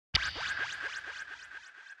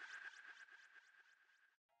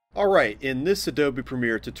Alright, in this Adobe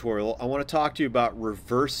Premiere tutorial, I want to talk to you about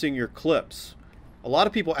reversing your clips. A lot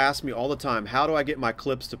of people ask me all the time, how do I get my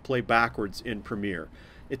clips to play backwards in Premiere?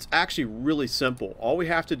 It's actually really simple. All we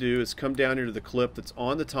have to do is come down here to the clip that's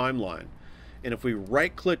on the timeline. And if we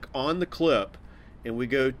right click on the clip and we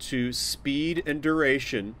go to speed and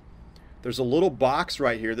duration, there's a little box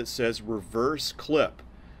right here that says reverse clip.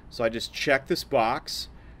 So I just check this box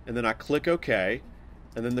and then I click OK,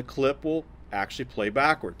 and then the clip will actually play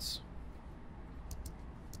backwards.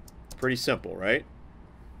 Pretty simple, right?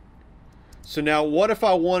 So now what if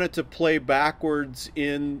I wanted to play backwards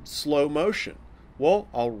in slow motion? Well,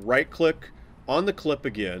 I'll right click on the clip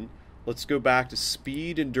again. Let's go back to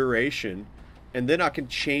speed and duration, and then I can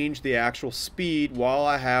change the actual speed while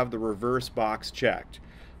I have the reverse box checked.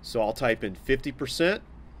 So I'll type in 50%,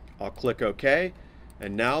 I'll click OK,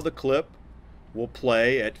 and now the clip will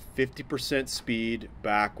play at 50% speed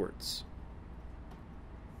backwards.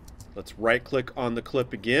 Let's right click on the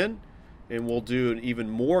clip again and we'll do an even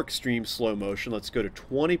more extreme slow motion. Let's go to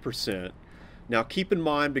 20%. Now keep in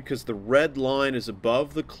mind, because the red line is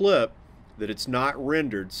above the clip, that it's not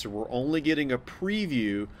rendered, so we're only getting a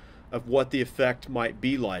preview of what the effect might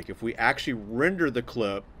be like. If we actually render the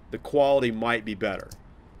clip, the quality might be better.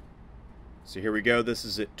 So here we go, this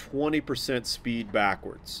is at 20% speed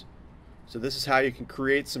backwards. So this is how you can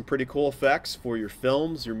create some pretty cool effects for your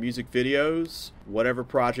films, your music videos, whatever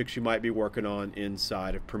projects you might be working on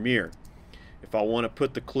inside of Premiere. If I want to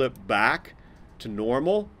put the clip back to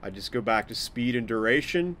normal, I just go back to speed and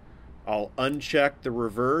duration. I'll uncheck the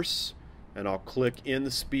reverse and I'll click in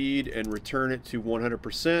the speed and return it to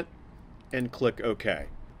 100% and click OK.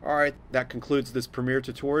 Alright, that concludes this Premiere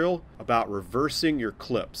tutorial about reversing your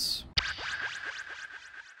clips.